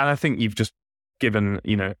 And I think you've just given,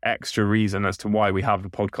 extra reason as to why we have a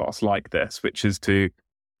podcast like this, which is to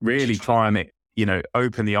really try and,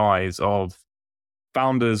 open the eyes of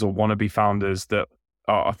founders or wannabe founders that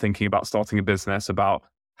are thinking about starting a business, about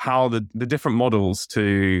how the different models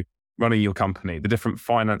to running your company, the different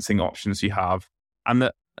financing options you have, and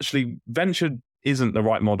that actually venture isn't the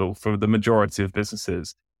right model for the majority of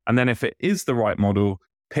businesses. And then if it is the right model,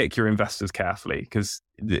 pick your investors carefully, because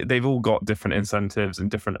they've all got different incentives and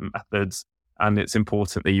different methods. And it's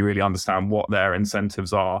important that you really understand what their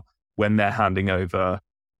incentives are when they're handing over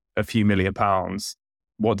a few £1 million.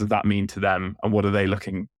 What does that mean to them? And what are they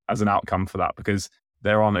looking as an outcome for that? Because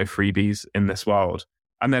there are no freebies in this world.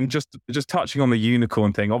 And then just touching on the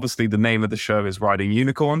unicorn thing, obviously the name of the show is Riding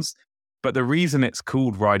Unicorns, but the reason it's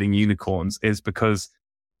called Riding Unicorns is because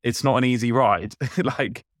it's not an easy ride.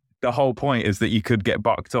 Like, the whole point is that you could get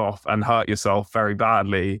bucked off and hurt yourself very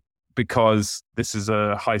badly, because this is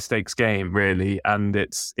a high stakes game, really. And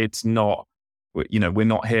it's not, we're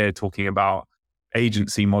not here talking about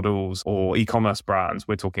agency models or e-commerce brands.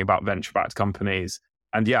 We're talking about venture-backed companies.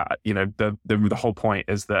 And yeah, the whole point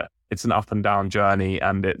is that it's an up and down journey,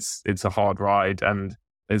 and it's a hard ride, and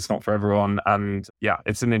it's not for everyone. And yeah,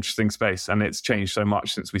 it's an interesting space, and it's changed so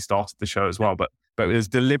much since we started the show as well. But it's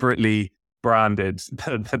deliberately branded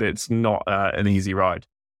that it's not an easy ride.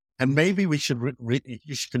 And maybe we should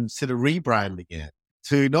you should consider rebranding it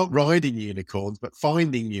to not Riding Unicorns, but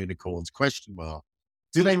Finding Unicorns, ?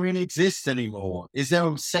 Do they really exist anymore? Is there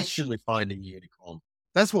an obsession with finding unicorn?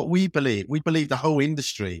 That's what we believe. We believe the whole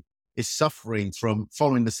industry is suffering from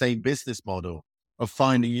following the same business model of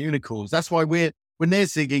finding unicorns. That's why when they're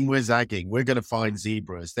zigging, we're zagging. We're going to find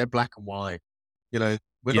zebras. They're black and white. We're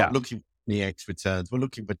not looking for 20x returns. We're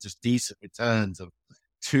looking for just decent returns of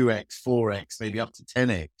 2x, 4x, maybe up to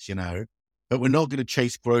 10x, But we're not going to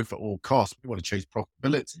chase growth at all costs. We want to chase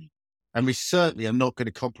profitability. And we certainly are not going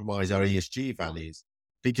to compromise our ESG values,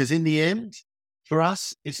 because in the end, for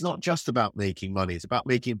us, it's not just about making money. It's about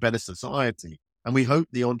making a better society. And we hope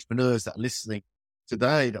the entrepreneurs that are listening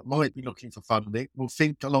today that might be looking for funding will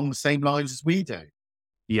think along the same lines as we do.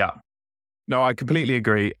 Yeah. No, I completely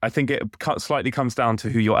agree. I think it slightly comes down to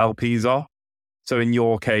who your LPs are. So in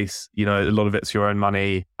your case, a lot of it's your own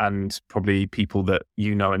money and probably people that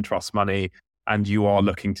and trust money, and you are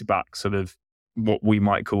looking to back sort of what we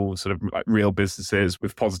might call sort of like real businesses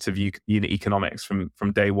with positive unit economics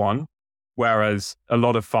from day one. Whereas a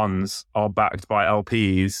lot of funds are backed by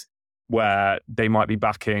LPs where they might be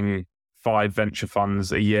backing 5 venture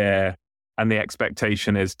funds a year, and the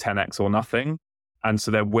expectation is 10x or nothing. And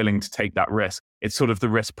so they're willing to take that risk. It's sort of the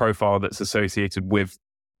risk profile that's associated with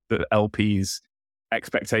the LP's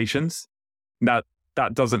expectations. Now,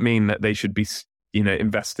 that doesn't mean that they should be,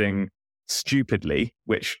 investing stupidly,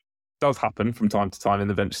 which does happen from time to time in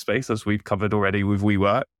the venture space, as we've covered already with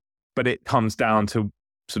WeWork. But it comes down to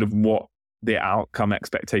sort of what the outcome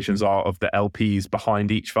expectations are of the LPs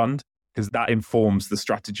behind each fund, because that informs the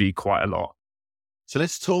strategy quite a lot. So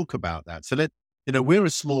let's talk about that. So we're a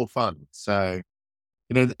small fund. So,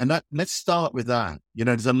 let's start with that.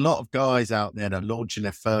 There's a lot of guys out there that are launching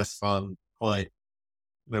their first fund, quite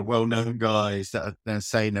well-known guys that are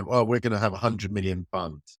saying that, we're going to have 100 million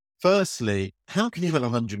fund. Firstly, how can you have a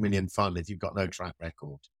 100 million fund if you've got no track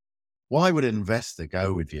record? Why would an investor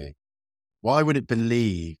go with you? Why would it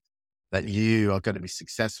believe that you are going to be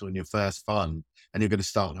successful in your first fund and you're going to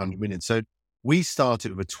start 100 million? So we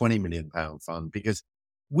started with a 20 million pound fund because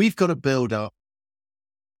we've got to build up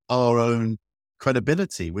our own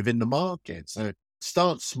credibility within the market. So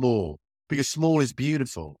start small, because small is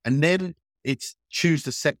beautiful. And then it's choose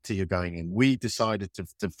the sector you're going in. We decided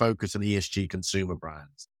to focus on ESG consumer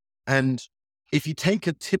brands. And if you take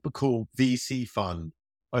a typical VC fund,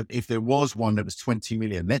 if there was one that was 20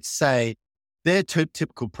 million, let's say their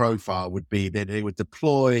typical profile would be that they would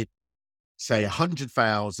deploy, say,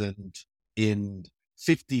 100,000 in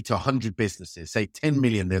 50 to 100 businesses, say 10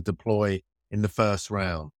 million they'll deploy in the first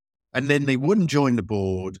round. And then they wouldn't join the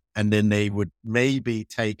board. And then they would maybe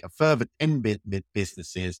take a further 10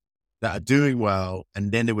 businesses that are doing well.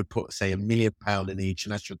 And then they would put, say, £1 million in each,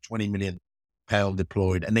 and that's your 20 million pound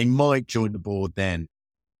deployed. And they might join the board then.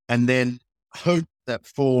 And then hope that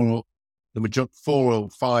 4 or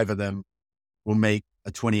 5 of them will make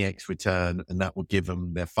a 20x return, and that will give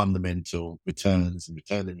them their fundamental returns and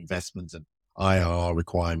return on investments and IRR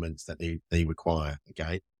requirements that they require.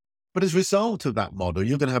 Okay. But as a result of that model,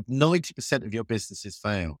 you're going to have 90% of your businesses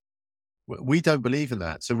fail. We don't believe in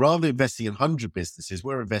that. So rather than investing in 100 businesses,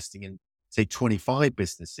 we're investing in, say, 25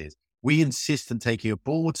 businesses. We insist on taking a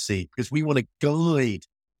board seat because we want to guide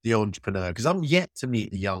the entrepreneur, because I'm yet to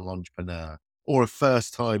meet a young entrepreneur or a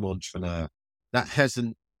first-time entrepreneur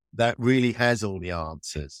that really has all the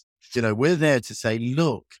answers. We're there to say,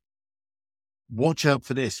 look, watch out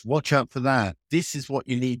for this, watch out for that. This is what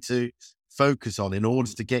you need to focus on in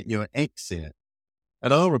order to get your exit.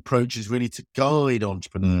 And our approach is really to guide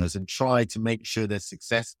entrepreneurs and try to make sure they're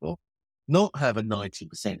successful, not have a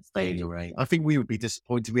 90% failure rate. I think we would be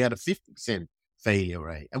disappointed if we had a 50% failure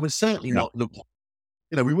rate. And we're certainly not looking,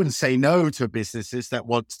 we wouldn't say no to businesses that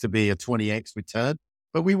wants to be a 20x return,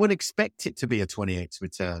 but we wouldn't expect it to be a 20x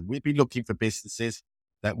return. We'd be looking for businesses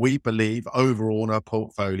that we believe overall in our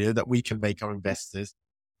portfolio that we can make our investors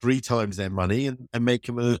 3 times their money and make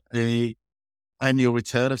them a annual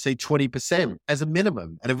return of say 20% as a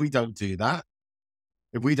minimum. And if we don't do that,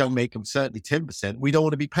 if we don't make them certainly 10%, we don't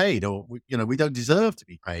want to be paid, or we don't deserve to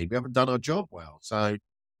be paid. We haven't done our job well. So,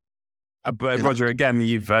 but Roger, again,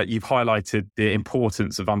 you've highlighted the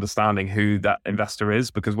importance of understanding who that investor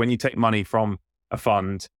is, because when you take money from a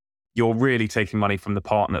fund, you're really taking money from the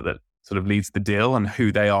partner that sort of leads the deal and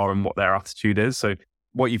who they are and what their attitude is. So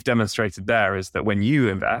what you've demonstrated there is that when you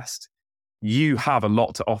invest, you have a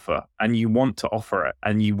lot to offer and you want to offer it,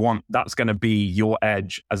 and that's going to be your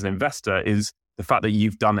edge as an investor, is the fact that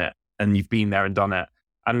you've done it and you've been there and done it.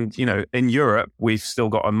 And, in Europe, we've still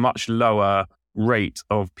got a much lower rate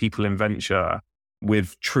of people in venture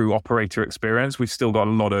with true operator experience. We've still got a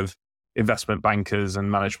lot of investment bankers and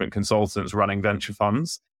management consultants running venture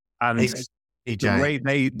funds. And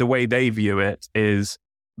the way they view it is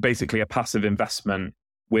basically a passive investment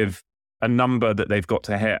with a number that they've got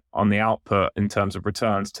to hit on the output in terms of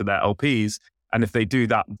returns to their LPs. And if they do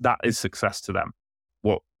that, that is success to them.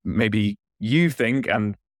 What maybe you think,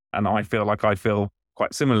 and I feel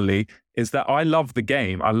quite similarly, is that I love the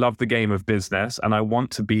game. I love the game of business, and I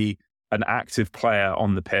want to be an active player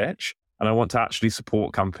on the pitch, and I want to actually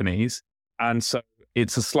support companies. And so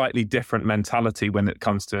it's a slightly different mentality when it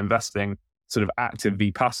comes to investing, sort of active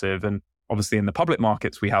v passive. And obviously in the public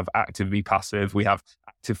markets, we have active v passive, we have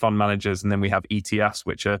active fund managers, and then we have ETFs,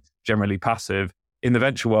 which are generally passive. In the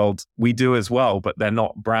venture world, we do as well, but they're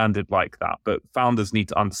not branded like that. But founders need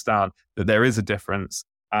to understand that there is a difference,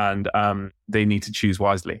 and they need to choose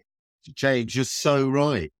wisely. James, you're so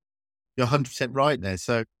right. You're 100% right there.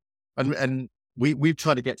 So, and we've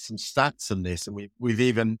tried to get some stats on this, and we've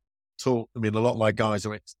even talked. I mean, a lot of my guys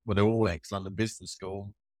they're all ex-London Business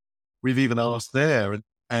School. We've even asked there,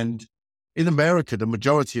 and in America, the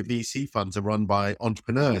majority of VC funds are run by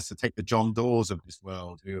entrepreneurs. So take the John Doers of this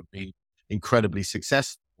world who have been incredibly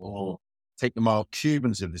successful, or take the Mark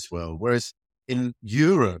Cubans of this world. Whereas in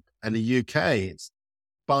Europe and the UK, it's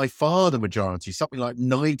by far the majority, something like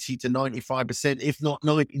 90 to 95%, if not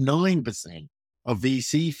 99% of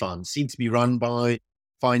VC funds seem to be run by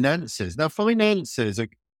financiers. Now, financiers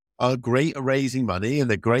are great at raising money, and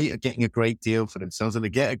they're great at getting a great deal for themselves, and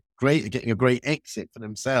they're great at getting a great exit for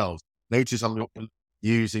themselves. Notice I'm not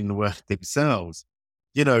using the word themselves,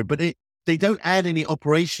 but they don't add any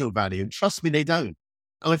operational value. And trust me, they don't.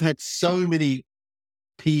 I've had so many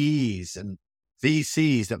PEs and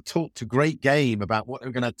VCs that talked a great game about what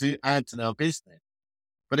they're going to add to our business,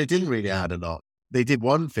 but it didn't really add a lot. They did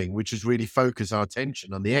one thing, which was really focus our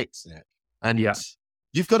attention on the exit. And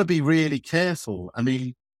you've got to be really careful. I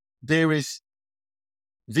mean, there is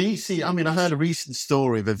VC. I mean, I heard a recent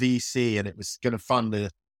story of a VC, and it was going to fund a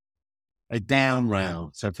down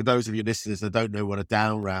round. So for those of you listeners that don't know what a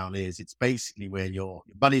down round is, it's basically where your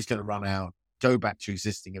money's going to run out, go back to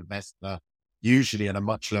existing investor, usually at a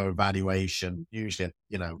much lower valuation, usually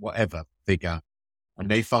at, whatever figure. And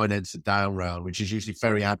they finance a down round, which is usually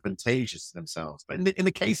very advantageous to themselves. But in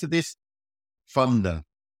the case of this funder,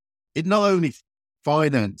 it not only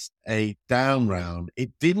financed a down round,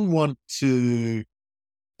 it didn't want to.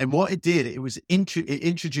 And what it did, it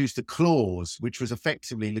introduced a clause, which was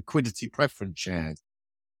effectively liquidity preference shares.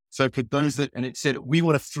 So for those and it said, we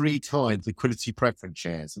want 3 times liquidity preference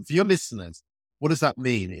shares. And for your listeners, what does that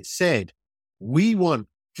mean? It said, we want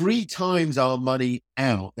 3 times our money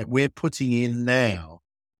out that we're putting in now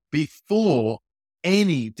before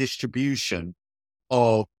any distribution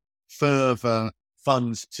of further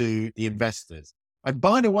funds to the investors. And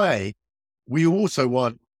by the way, we also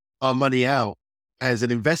want our money out as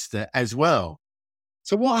an investor as well.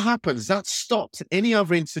 So what happens? That stops any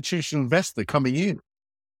other institutional investor coming in,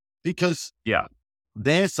 because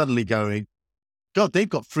they're suddenly going, God, they've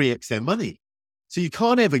got 3x their money. So you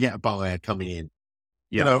can't ever get a buyer coming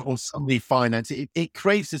in, or somebody finance it. It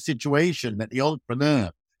creates a situation that the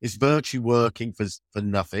entrepreneur is virtually working for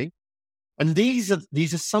nothing. And these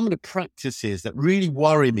are some of the practices that really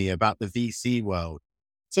worry me about the VC world.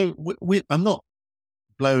 So I'm not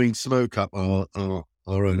blowing smoke up our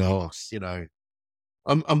own arse,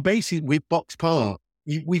 I'm basically with Boxfund.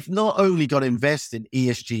 We've not only got to invest in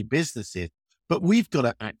ESG businesses, But we've got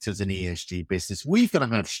to act as an ESG business. We've got to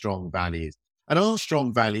have strong values. And our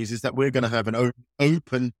strong values is that we're going to have an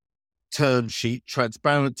open term sheet,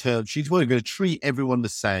 transparent term sheets. We're going to treat everyone the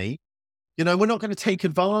same. We're not going to take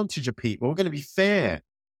advantage of people. We're going to be fair,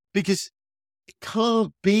 because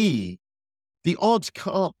the odds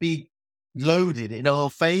can't be loaded in our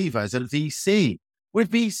favor as a VC. With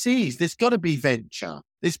VCs, there's got to be venture.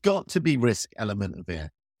 There's got to be risk element of it.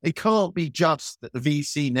 It can't be just that the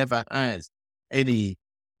VC never has any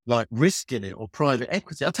risk in it or private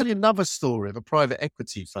equity. I'll tell you another story of a private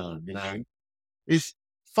equity firm, is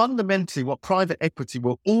fundamentally what private equity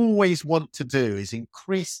will always want to do is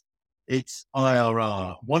increase its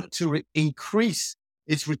IRR, want to increase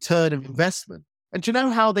its return of investment. And do you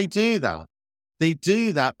know how they do that? They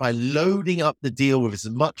do that by loading up the deal with as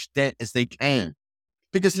much debt as they can.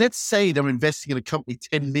 Because let's say they're investing in a company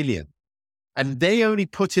 10 million and they only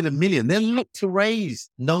put in $1 million. They'll look to raise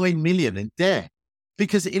 9 million in debt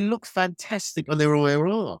because it looks fantastic on their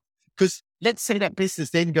IRR. Because let's say that business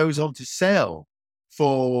then goes on to sell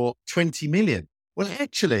for 20 million. Well,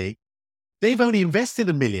 actually, they've only invested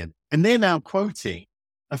 $1 million and they're now quoting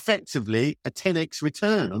effectively a 10x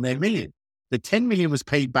return on their million. The 10 million was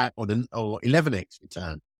paid back or 11x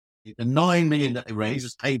return. The 9 million that they raised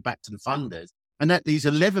was paid back to the funders, and that leaves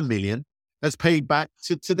 11 million that's paid back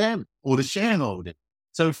to them or the shareholder.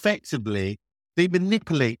 So effectively, they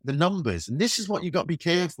manipulate the numbers, and this is what you've got to be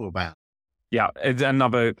careful about. Yeah, it's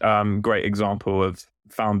another great example of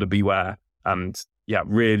founder beware, and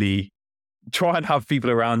really try and have people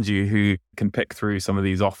around you who can pick through some of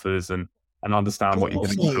these offers and understand what you're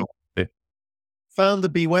going to do. Founder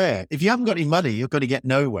beware. If you haven't got any money, you're going to get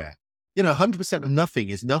nowhere. 100% of nothing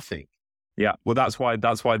is nothing. Yeah, well, that's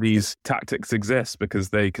why these tactics exist, because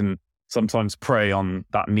they can sometimes prey on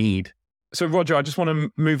that need. So, Roger, I just want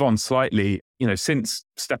to move on slightly. Since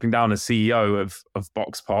stepping down as CEO of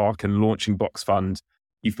Boxpark and launching Boxfund,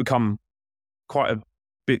 you've become quite a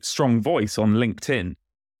bit strong voice on LinkedIn.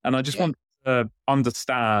 And I just want to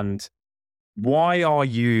understand, why are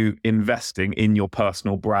you investing in your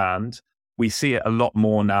personal brand? We see it a lot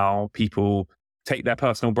more now. People take their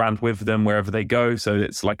personal brand with them wherever they go. So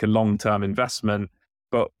it's like a long-term investment.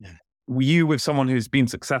 But you, with someone who's been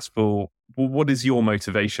successful, what is your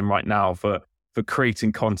motivation right now for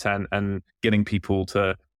creating content and getting people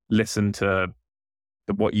to listen to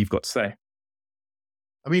what you've got to say?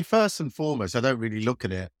 I mean, first and foremost, I don't really look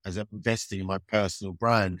at it as investing in my personal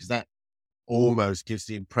brand, because that almost gives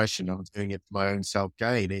the impression I'm doing it for my own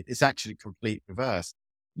self-gain. It's actually complete reverse.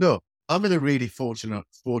 Look, I'm in a really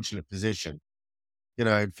fortunate position.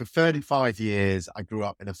 For 35 years, I grew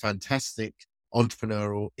up in a fantastic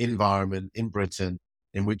entrepreneurial environment in Britain,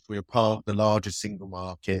 in which we are part of the largest single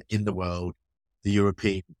market in the world, the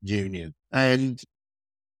European Union. And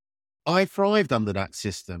I thrived under that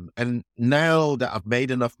system. And now that I've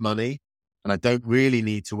made enough money and I don't really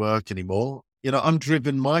need to work anymore, I'm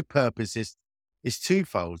driven. My purpose is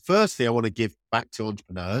twofold. Firstly, I want to give back to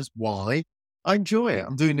entrepreneurs. Why? I enjoy it.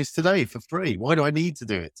 I'm doing this today for free. Why do I need to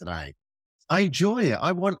do it today? I enjoy it.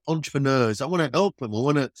 I want entrepreneurs. I want to help them. I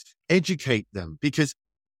want to educate them, because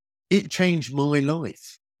it changed my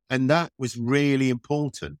life. And that was really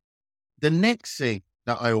important. The next thing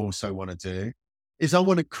that I also want to do is I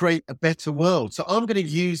want to create a better world. So I'm going to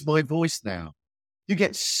use my voice now. You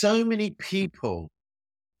get so many people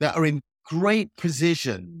that are in great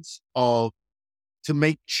positions to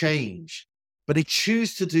make change, but they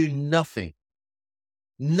choose to do nothing.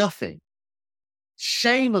 Nothing.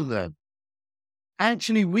 Shame on them.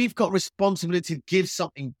 Actually, we've got responsibility to give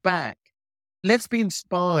something back. Let's be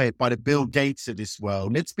inspired by the Bill Gates of this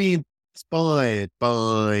world. Let's be inspired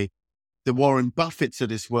by the Warren Buffetts of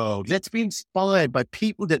this world. Let's be inspired by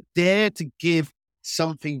people that dare to give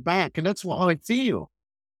something back. And that's what I feel.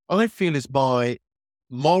 I feel it's my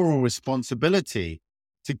moral responsibility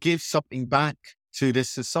to give something back to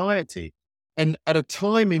this society. And at a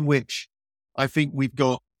time in which I think we've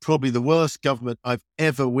got probably the worst government I've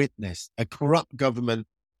ever witnessed, a corrupt government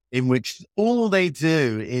in which all they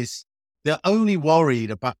do is they're only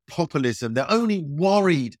worried about populism. They're only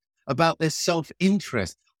worried about their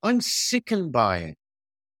self-interest. I'm sickened by it.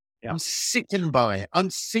 Yeah. I'm sickened by it. I'm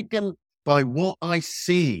sickened by what I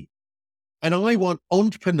see. And I want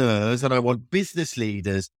entrepreneurs and I want business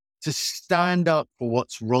leaders to stand up for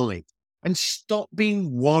what's right and stop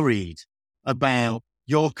being worried about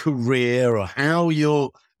your career or how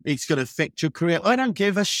it's going to affect your career. I don't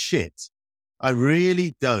give a shit. I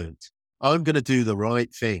really don't. I'm going to do the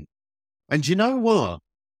right thing. And you know what?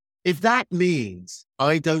 If that means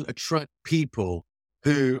I don't attract people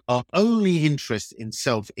who are only interested in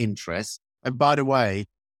self-interest, and by the way,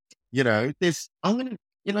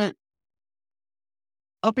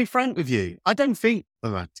 I'll be frank with you. I don't think,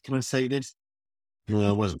 all right, can I say this? No,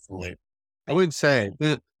 I wasn't for it. I wouldn't say it,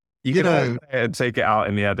 but You can say it and take it out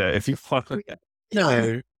in the edit if you want.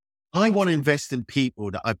 I want to invest in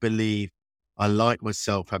people that I believe are like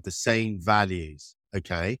myself, have the same values.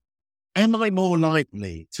 Okay. Am I more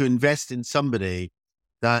likely to invest in somebody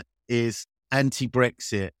that is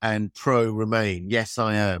anti-Brexit and pro-Remain? Yes,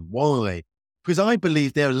 I am. Why? Because I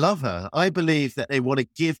believe they're a lover. I believe that they want to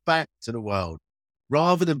give back to the world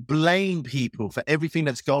rather than blame people for everything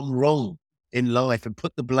that's gone wrong in life and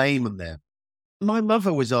put the blame on them. My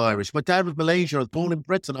mother was Irish. My dad was Malaysian. I was born in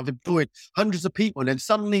Britain. I've employed hundreds of people. And then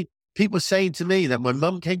suddenly people saying to me that my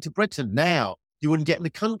mum came to Britain. Now you wouldn't get in the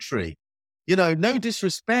country. No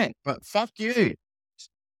disrespect, but fuck you.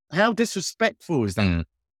 How disrespectful is that?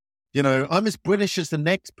 I'm as British as the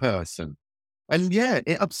next person. And yeah,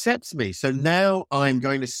 it upsets me. So now I'm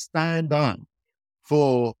going to stand up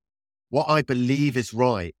for what I believe is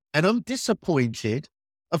right. And I'm disappointed.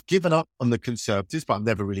 I've given up on the Conservatives, but I've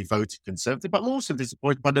never really voted Conservative. But I'm also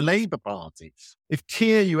disappointed by the Labour Party. If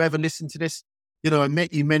Keir, you ever listen to this, I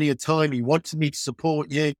met you many a time. You wanted me to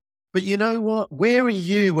support you. But you know what? Where are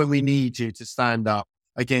you when we need you to stand up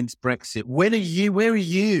against Brexit? Where are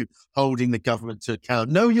you holding the government to account?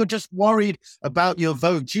 No, you're just worried about your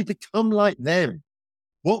vote. You become like them.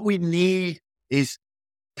 What we need is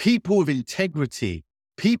people with integrity,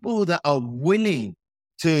 people that are willing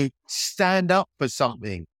to stand up for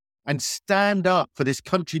something and stand up for this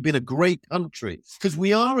country being a great country, because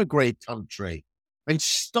we are a great country, and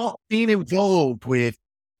stop being involved with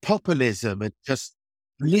populism and just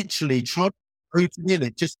literally trying to root in.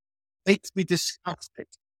 It just makes me disgusted.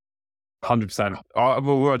 100%.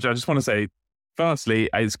 Well, Roger, I just want to say, firstly,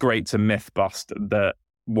 it's great to myth bust that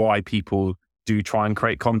why people do try and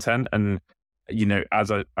create content. And,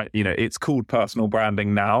 it's called personal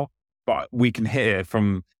branding now, but we can hear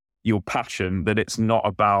from your passion that it's not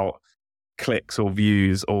about clicks or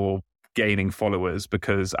views or gaining followers,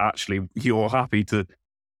 because actually you're happy to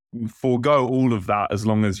forego all of that as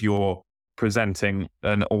long as you're presenting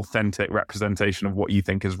an authentic representation of what you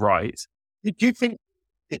think is right. Did you think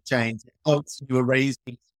it changed? You were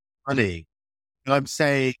raising money. And I'm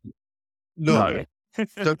saying, look.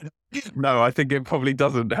 No. No, I think it probably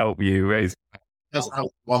doesn't help you raise. Doesn't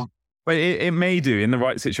help one. But it may do in the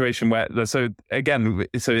right situation so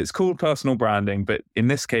it's called personal branding, but in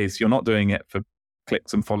this case, you're not doing it for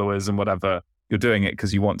clicks and followers and whatever. You're doing it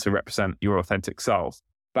because you want to represent your authentic self.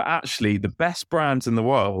 But actually, the best brands in the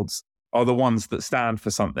world are the ones that stand for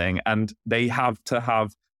something, and they have to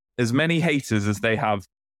have as many haters as they have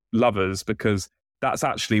lovers, because that's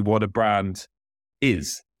actually what a brand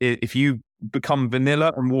is. If you become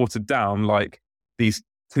vanilla and watered down, like these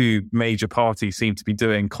two major parties seem to be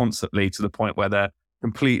doing constantly, to the point where they're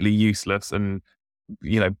completely useless and,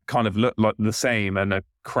 kind of look like the same and are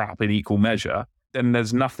crap in equal measure, then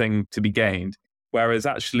there's nothing to be gained. Whereas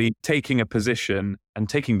actually taking a position and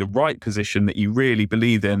taking the right position that you really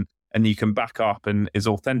believe in and you can back up and is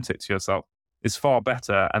authentic to yourself is far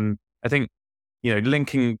better. And I think,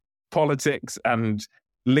 linking politics and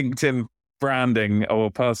LinkedIn branding or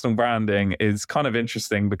personal branding is kind of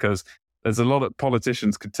interesting, because there's a lot that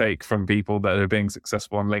politicians could take from people that are being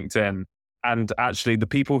successful on LinkedIn. And actually the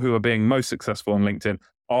people who are being most successful on LinkedIn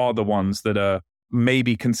are the ones that are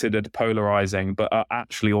maybe considered polarizing, but are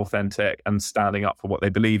actually authentic and standing up for what they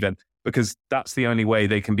believe in, because that's the only way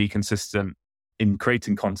they can be consistent in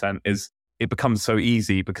creating content. Is it becomes so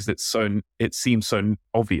easy because it seems so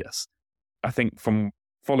obvious. I think from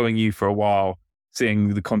following you for a while,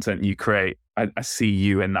 seeing the content you create, I see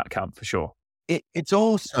you in that camp for sure. It's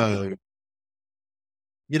also,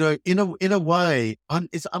 in a way,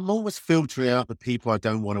 I'm always filtering out the people I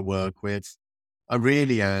don't want to work with. I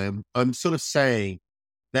really am. I'm sort of saying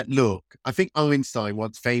that, look, I think Einstein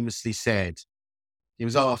once famously said, he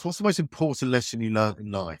was asked, what's the most important lesson you learned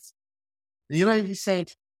in life? And, he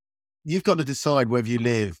said, you've got to decide whether you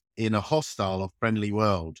live in a hostile or friendly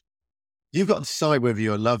world. You've got to decide whether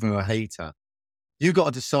you're a lover or a hater. You've got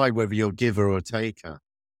to decide whether you're a giver or a taker.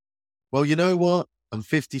 Well, you know what? I'm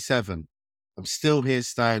 57. I'm still here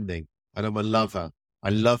standing, and I'm a lover. I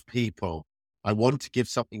love people. I want to give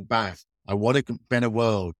something back. I want a better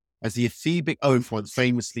world. As the Ephebic oath once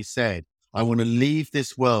famously said, I want to leave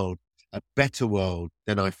this world a better world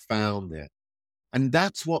than I found it. And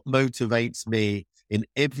that's what motivates me in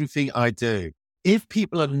everything I do. If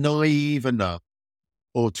people are naive enough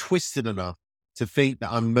or twisted enough to think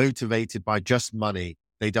that I'm motivated by just money,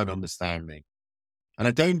 they don't understand me. And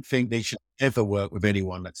I don't think they should ever work with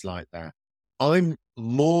anyone that's like that. I'm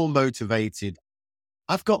more motivated.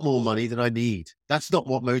 I've got more money than I need. That's not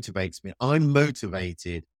what motivates me. I'm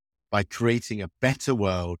motivated by creating a better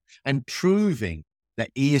world and proving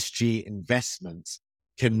that ESG investments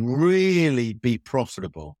can really be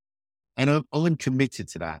profitable. And I'm committed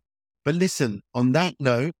to that. But listen, on that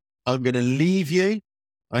note, I'm going to leave you.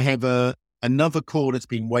 I have another call that's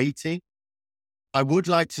been waiting. I would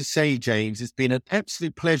like to say, James, it's been an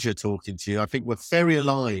absolute pleasure talking to you. I think we're very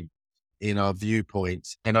aligned in our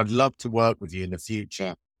viewpoints, and I'd love to work with you in the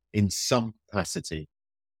future in some capacity.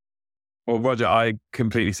 Well, Roger, I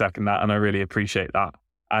completely second that, and I really appreciate that.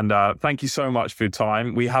 And thank you so much for your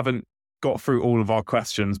time. We haven't got through all of our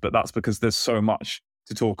questions, but that's because there's so much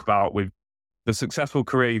to talk about with the successful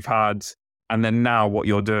career you've had, and then now what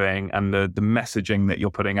you're doing, and the messaging that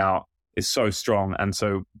you're putting out is so strong. And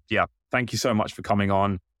so, yeah, thank you so much for coming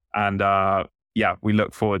on. And yeah, we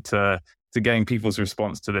look forward to getting people's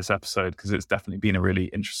response to this episode, because it's definitely been a really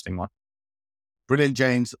interesting one. Brilliant,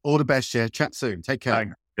 James. All the best. Yeah. Chat soon. Take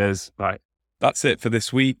care. Cheers. Bye. That's it for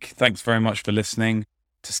this week. Thanks very much for listening.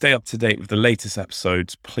 To stay up to date with the latest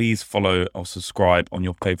episodes, please follow or subscribe on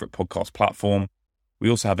your favorite podcast platform. We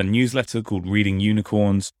also have a newsletter called Reading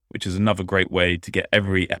Unicorns, which is another great way to get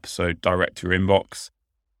every episode direct to your inbox.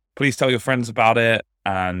 Please tell your friends about it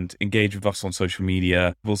and engage with us on social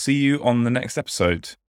media. We'll see you on the next episode.